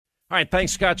All right,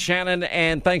 thanks, Scott Shannon,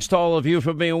 and thanks to all of you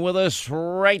for being with us.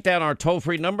 Write down our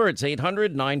toll-free number. It's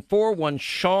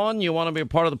 800-941-SEAN. You want to be a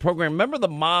part of the program. Remember the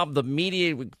mob, the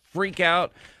media would freak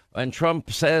out, and Trump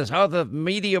says, oh, the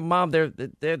media mob, they're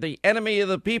the enemy of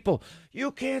the people. You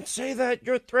can't say that.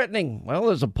 You're threatening. Well,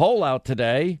 there's a poll out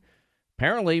today.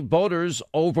 Apparently, voters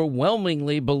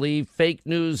overwhelmingly believe fake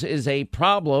news is a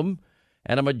problem,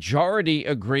 and a majority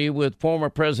agree with former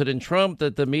President Trump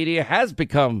that the media has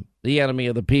become the enemy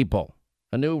of the people.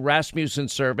 A new Rasmussen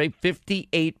survey,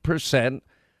 58%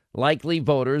 likely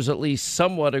voters at least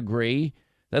somewhat agree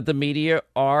that the media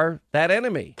are that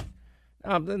enemy.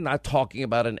 I'm not talking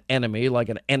about an enemy like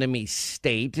an enemy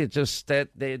state. It's just that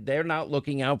they're not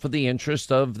looking out for the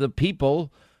interest of the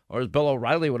people, or as Bill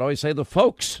O'Reilly would always say, the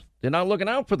folks. They're not looking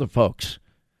out for the folks.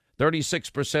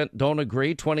 36% don't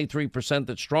agree, 23%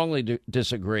 that strongly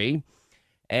disagree,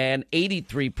 and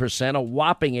 83%, a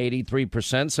whopping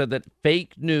 83%, said that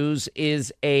fake news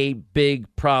is a big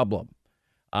problem.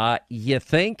 You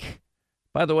think?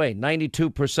 By the way,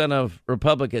 92% of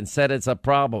Republicans said it's a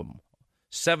problem.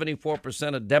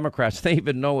 74% of Democrats, they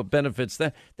even know it benefits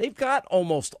them. They've got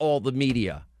almost all the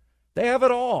media. They have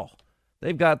it all.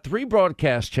 They've got 3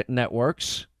 broadcast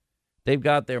networks. They've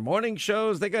got their morning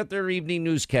shows. They got their evening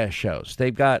newscast shows.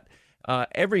 They've got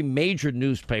every major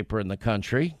newspaper in the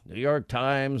country, New York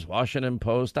Times, Washington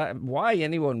Post. Why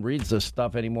anyone reads this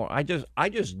stuff anymore? I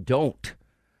just don't.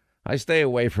 I stay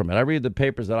away from it. I read the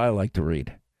papers that I like to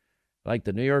read, like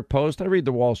the New York Post. I read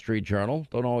the Wall Street Journal.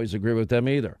 Don't always agree with them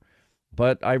either,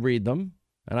 but I read them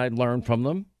and I learn from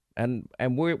them. And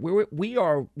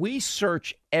we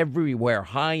search everywhere,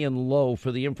 high and low,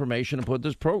 for the information and put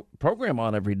this program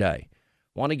on every day.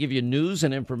 Want to give you news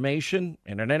and information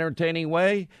in an entertaining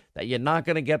way that you're not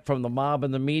going to get from the mob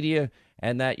and the media,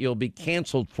 and that you'll be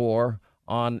canceled for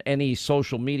on any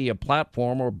social media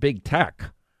platform or big tech.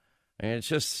 And it's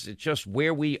just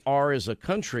where we are as a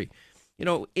country. You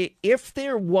know, if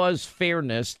there was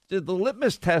fairness, the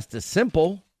litmus test is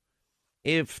simple.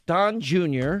 If Don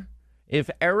Jr., if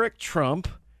Eric Trump,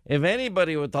 if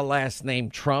anybody with the last name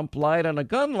Trump lied on a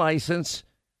gun license,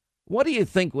 what do you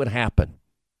think would happen?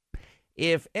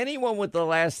 If anyone with the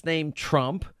last name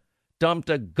Trump dumped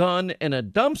a gun in a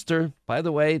dumpster, by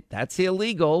the way, that's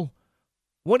illegal,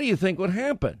 what do you think would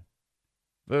happen?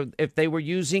 If they were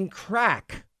using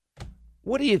crack,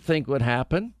 what do you think would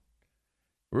happen?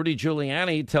 Rudy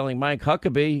Giuliani telling Mike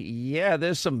Huckabee, yeah,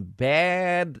 there's some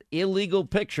bad illegal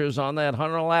pictures on that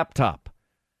Hunter laptop.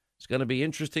 It's going to be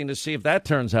interesting to see if that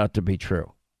turns out to be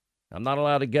true. I'm not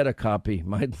allowed to get a copy.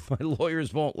 My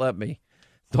lawyers won't let me.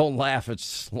 Don't laugh.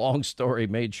 It's a long story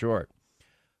made short.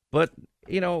 But,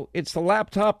 you know, it's the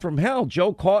laptop from hell.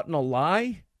 Joe caught in a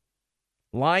lie,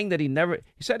 lying that he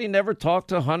said he never talked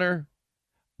to Hunter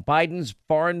Biden's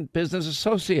foreign business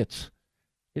associates.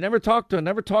 He never talked to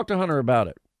Hunter about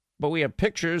it. But we have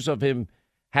pictures of him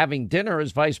having dinner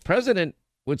as vice president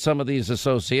with some of these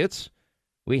associates.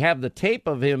 We have the tape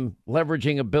of him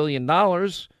leveraging $1 billion.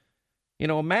 You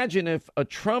know, imagine if a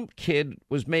Trump kid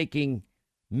was making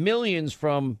millions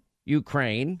from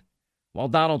Ukraine while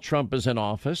Donald Trump is in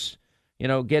office, you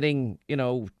know, getting, you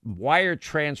know, wire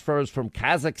transfers from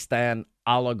Kazakhstan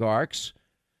oligarchs,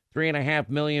 $3.5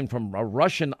 million from a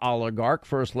Russian oligarch,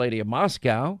 First Lady of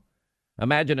Moscow.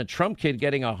 Imagine a Trump kid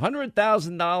getting a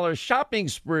 $100,000 shopping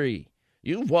spree.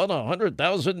 You've won a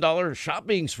 $100,000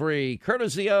 shopping spree,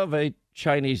 courtesy of a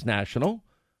Chinese national.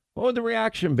 What would the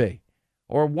reaction be?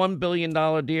 Or a $1 billion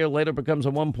deal later becomes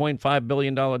a $1.5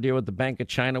 billion deal with the Bank of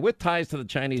China with ties to the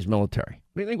Chinese military.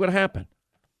 What do you think would happen?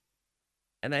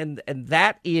 And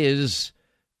that is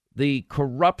the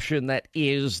corruption that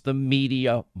is the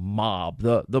media mob,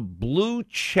 the blue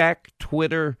check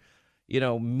Twitter, you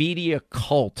know, media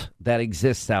cult that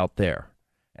exists out there.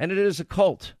 And it is a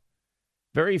cult.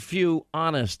 Very few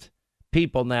honest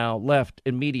people now left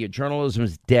in media. Journalism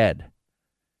is dead.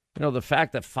 You know, the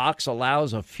fact that Fox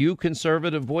allows a few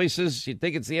conservative voices, you'd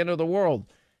think it's the end of the world.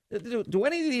 Do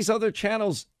any of these other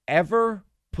channels ever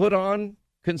put on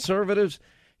conservatives?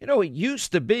 You know, it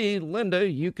used to be, Linda,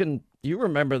 you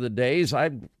remember the days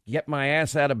I'd get my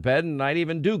ass out of bed and I'd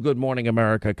even do Good Morning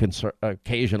America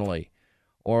occasionally,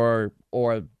 or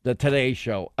the Today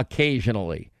Show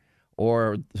occasionally,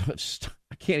 or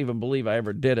I can't even believe I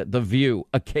ever did it, The View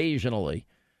occasionally.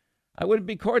 I would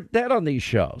be caught dead on these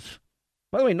shows.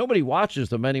 By the way, nobody watches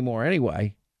them anymore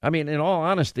anyway. I mean, in all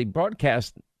honesty,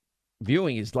 broadcast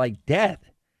viewing is like dead.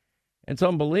 It's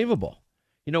unbelievable.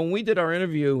 You know, when we did our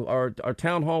interview, our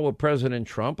town hall with President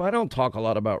Trump, I don't talk a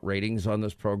lot about ratings on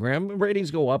this program.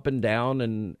 Ratings go up and down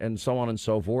and so on and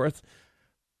so forth.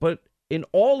 But in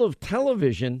all of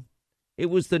television, It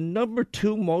was the number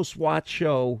 2 most watched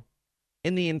show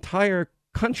in the entire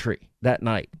country that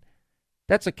night.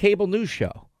 That's a cable news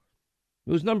show.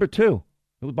 It was number 2.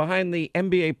 It was behind the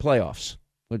NBA playoffs,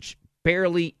 which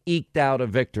barely eked out a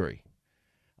victory.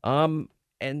 And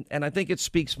I think it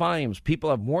speaks volumes.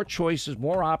 People have more choices,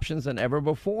 more options than ever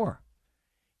before.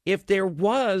 If there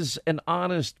was an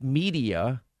honest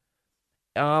media,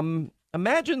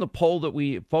 imagine the poll that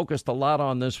we focused a lot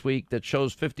on this week that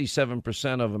shows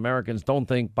 57% of Americans don't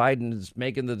think Biden is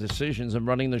making the decisions and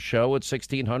running the show at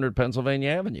 1600 Pennsylvania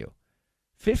Avenue.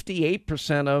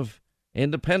 58% of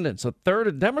independents, a third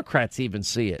of Democrats even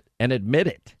see it and admit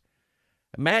it.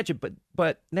 Imagine,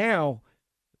 but now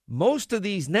most of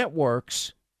these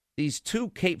networks, these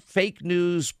two fake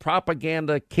news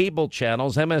propaganda cable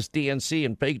channels, MSDNC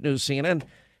and fake news CNN,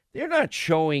 they're not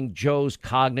showing Joe's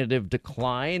cognitive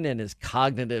decline and his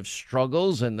cognitive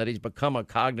struggles and that he's become a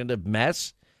cognitive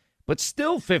mess. But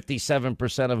still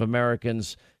 57% of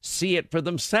Americans see it for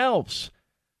themselves.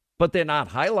 But they're not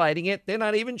highlighting it. They're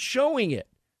not even showing it.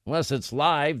 Unless it's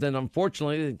live, then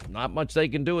unfortunately, not much they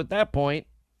can do at that point.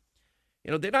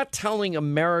 You know, they're not telling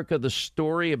America the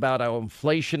story about how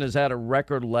inflation is at a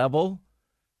record level.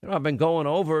 You know, I've been going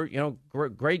over,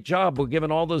 great job. We're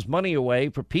giving all this money away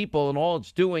for people, and all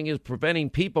it's doing is preventing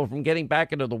people from getting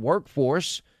back into the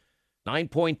workforce.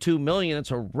 9.2 million, it's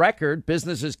a record.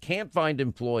 Businesses can't find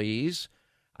employees.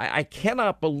 I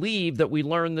cannot believe that we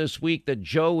learned this week that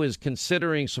Joe is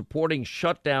considering supporting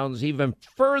shutdowns even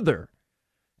further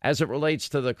as it relates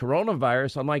to the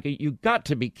coronavirus. I'm like, you got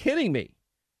to be kidding me.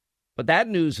 But that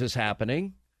news is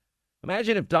happening.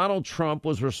 Imagine if Donald Trump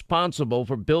was responsible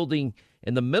for building,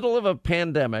 in the middle of a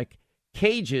pandemic,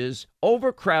 cages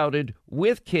overcrowded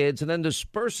with kids and then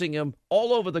dispersing them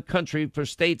all over the country for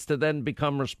states to then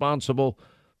become responsible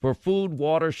for food,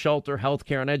 water, shelter, health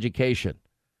care, and education,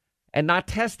 and not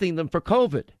testing them for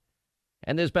COVID.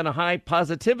 And there's been a high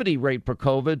positivity rate for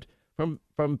COVID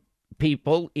from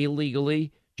people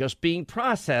illegally just being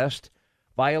processed,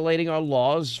 violating our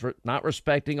laws, not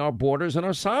respecting our borders and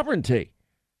our sovereignty.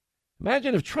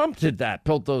 Imagine if Trump did that,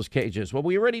 built those cages. Well,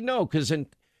 we already know, because in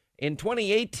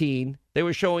 2018, they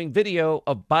were showing video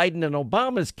of Biden and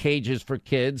Obama's cages for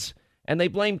kids, and they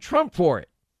blamed Trump for it.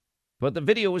 But the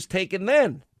video was taken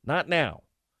then, not now.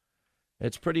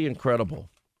 It's pretty incredible.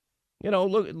 You know,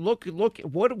 look,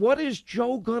 what is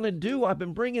Joe going to do? I've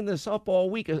been bringing this up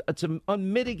all week. It's an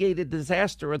unmitigated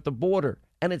disaster at the border,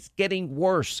 and it's getting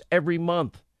worse every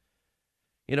month.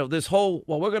 You know, this whole,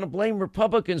 we're going to blame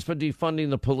Republicans for defunding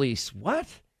the police. What?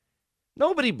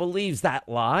 Nobody believes that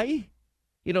lie.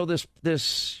 You know, this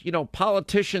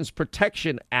Politicians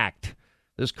Protection Act,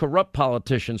 this Corrupt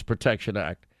Politicians Protection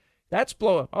Act, that's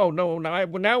blowing. Oh, no,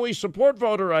 now we support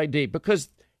voter ID because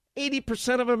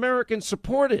 80% of Americans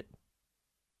support it.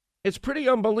 It's pretty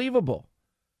unbelievable.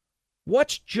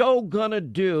 What's Joe going to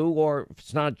do, or if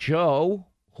it's not Joe,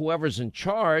 whoever's in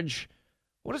charge,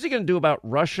 what is he going to do about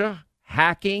Russia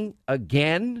hacking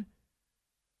again?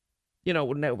 You know,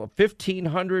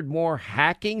 1,500 more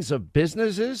hackings of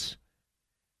businesses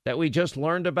that we just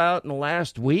learned about in the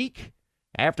last week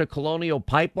after Colonial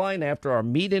Pipeline, after our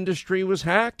meat industry was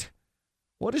hacked.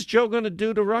 What is Joe going to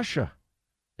do to Russia?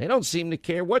 They don't seem to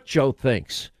care what Joe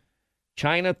thinks.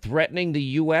 China threatening the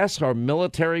U.S., our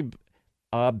military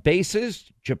bases.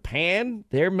 Japan,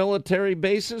 their military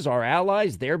bases, our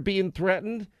allies, they're being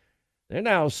threatened. They're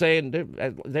now saying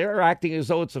they're acting as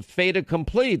though it's a fait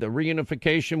accompli, the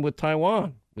reunification with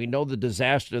Taiwan. We know the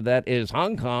disaster that is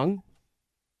Hong Kong.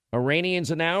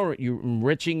 Iranians are now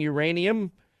enriching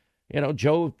uranium. You know,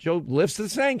 Joe lifts the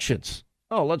sanctions.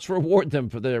 Oh, let's reward them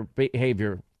for their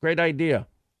behavior. Great idea.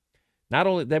 Not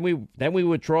only then we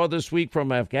withdraw this week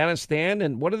from Afghanistan,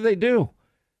 and what do?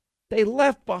 They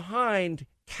left behind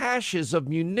caches of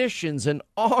munitions and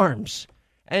arms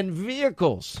and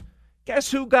vehicles.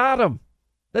 Guess who got them?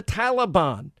 The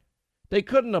Taliban. They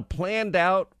couldn't have planned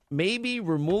out maybe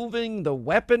removing the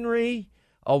weaponry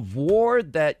of war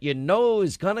that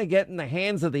is going to get in the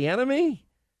hands of the enemy?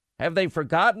 Have they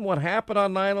forgotten what happened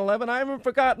on 9/11? I haven't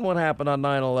forgotten what happened on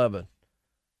 9/11.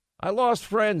 I lost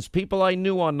friends, people I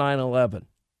knew on 9/11.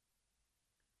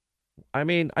 I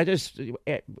mean,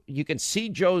 you can see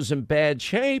Joe's in bad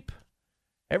shape.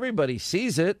 Everybody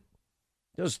sees it.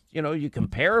 Just, you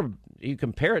compare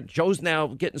it. Joe's now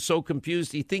getting so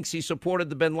confused. He thinks he supported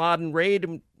the bin Laden raid,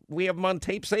 and we have him on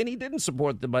tape saying he didn't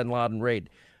support the bin Laden raid.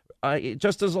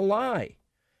 Just as a lie.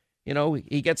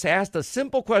 He gets asked a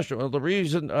simple question. Well, the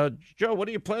reason, Joe, what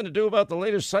do you plan to do about the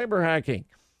latest cyber hacking?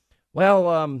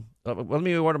 Well, let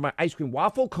me order my ice cream.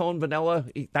 Waffle cone, vanilla.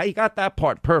 He got that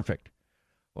part perfect.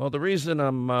 Well, the reason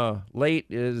I'm late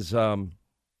is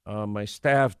my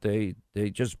staff, they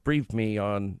just briefed me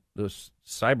on this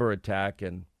cyber attack,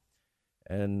 and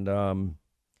I'm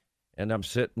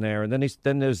sitting there, and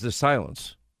then there's the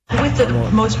silence. With the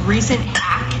most recent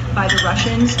act by the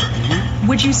Russians,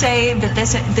 would you say that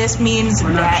this means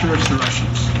We're that... not sure it's the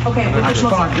Russians. Okay.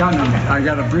 I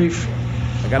got a brief.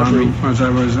 As I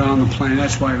was on the plane.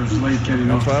 That's why I was late getting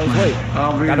off the plane. That's why I was late.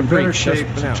 I'll be in better shape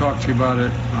to talk to you about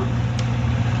it.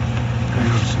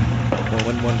 Well,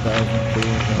 1,000, 2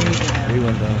 went down, 3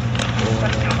 went down, 4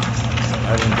 went down,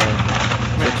 5 went down,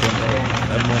 6 went down,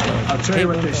 7 went down. I'll tell you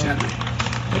what they sent me.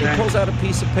 And he pulls out a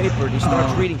piece of paper and he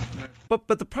starts reading.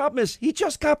 But the problem is he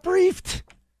just got briefed.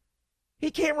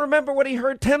 He can't remember what he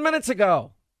heard 10 minutes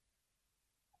ago.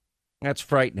 That's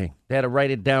frightening. They had to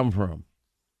write it down for him.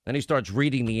 Then he starts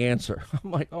reading the answer.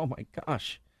 I'm like, oh, my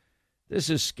gosh, this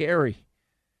is scary.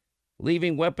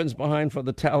 Leaving weapons behind for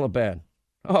the Taliban.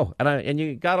 Oh, and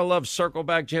you got to love Circle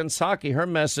Back Jen Psaki, her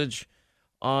message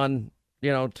on,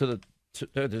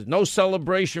 there's no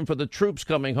celebration for the troops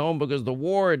coming home because the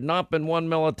war had not been won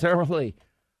militarily.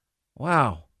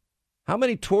 Wow. How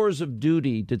many tours of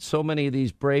duty did so many of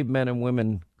these brave men and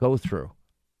women go through?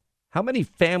 How many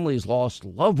families lost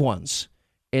loved ones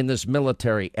in this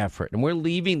military effort? And we're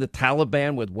leaving the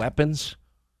Taliban with weapons?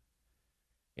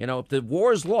 If the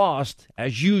war's lost,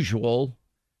 as usual,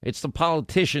 it's the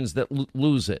politicians that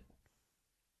lose it.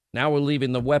 Now we're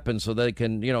leaving the weapons so they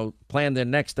can, plan their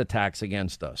next attacks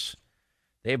against us.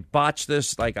 They've botched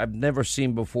this like I've never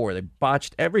seen before. They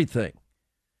botched everything.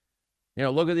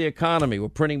 Look at the economy. We're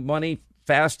printing money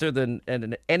faster than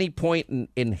at any point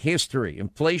in history.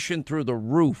 Inflation through the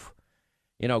roof.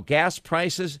 Gas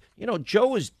prices.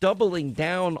 Joe is doubling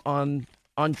down on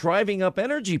driving up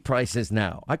energy prices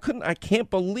now. I can't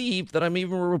believe that I'm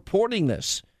even reporting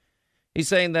this. He's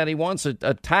saying that he wants a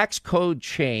tax code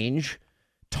change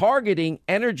targeting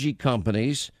energy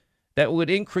companies that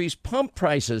would increase pump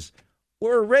prices.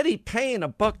 We're already paying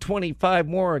 $1.25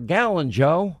 more a gallon,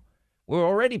 Joe. We're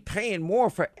already paying more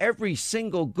for every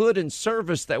single good and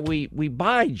service that we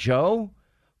buy, Joe.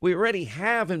 We already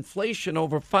have inflation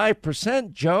over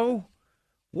 5%, Joe.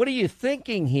 What are you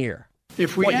thinking here?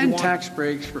 If we end tax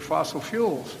breaks for fossil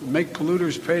fuels, make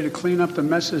polluters pay to clean up the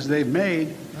messes they've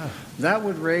made, that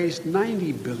would raise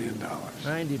 $90 billion. $90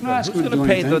 billion. Who's going to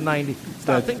pay the 90?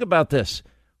 Stop, think about this.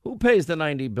 Who pays the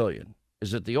 $90 billion?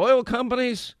 Is it the oil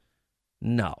companies?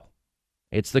 No.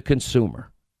 It's the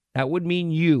consumer. That would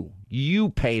mean you. You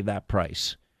pay that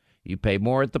price. You pay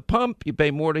more at the pump. You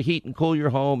pay more to heat and cool your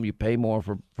home. You pay more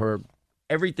for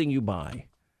everything you buy.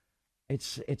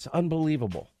 It's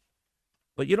unbelievable.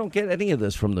 But you don't get any of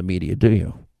this from the media, do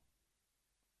you?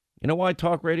 You know why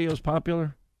talk radio is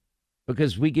popular?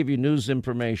 Because we give you news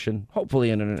information, hopefully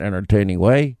in an entertaining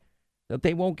way, that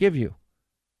they won't give you.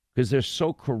 Because they're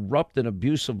so corrupt and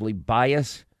abusively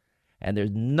biased, and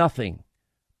there's nothing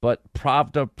but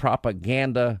Pravda,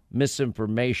 propaganda,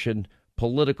 misinformation,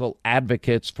 political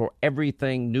advocates for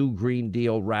everything New Green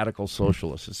Deal, radical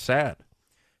socialists. It's sad.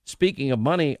 Speaking of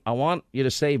money, I want you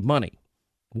to save money.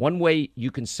 One way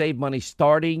you can save money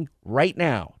starting right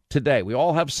now, today. We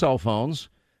all have cell phones.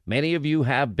 Many of you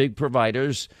have big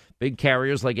providers, big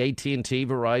carriers like AT&T,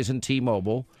 Verizon,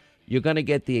 T-Mobile. You're going to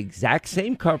get the exact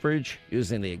same coverage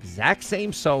using the exact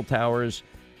same cell towers.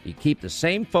 You keep the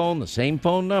same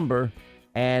phone number.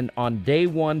 And on day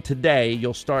one today,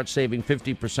 you'll start saving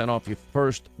 50% off your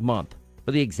first month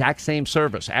for the exact same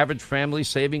service. Average family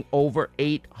saving over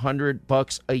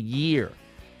 $800 a year.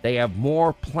 They have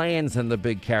more plans than the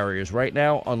big carriers. Right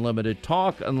now, unlimited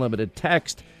talk, unlimited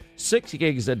text, 6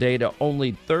 gigs a day to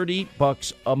only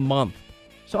 $30 a month.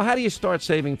 So how do you start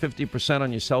saving 50%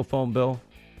 on your cell phone bill?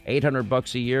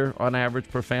 $800 a year on average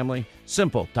per family?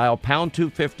 Simple. Dial pound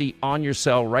 250 on your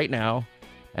cell right now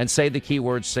and say the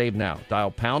keyword save now. Dial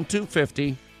pound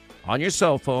 250 on your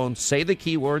cell phone. Say the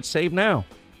keyword save now.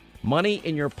 Money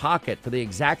in your pocket for the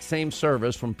exact same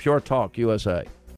service from Pure Talk USA.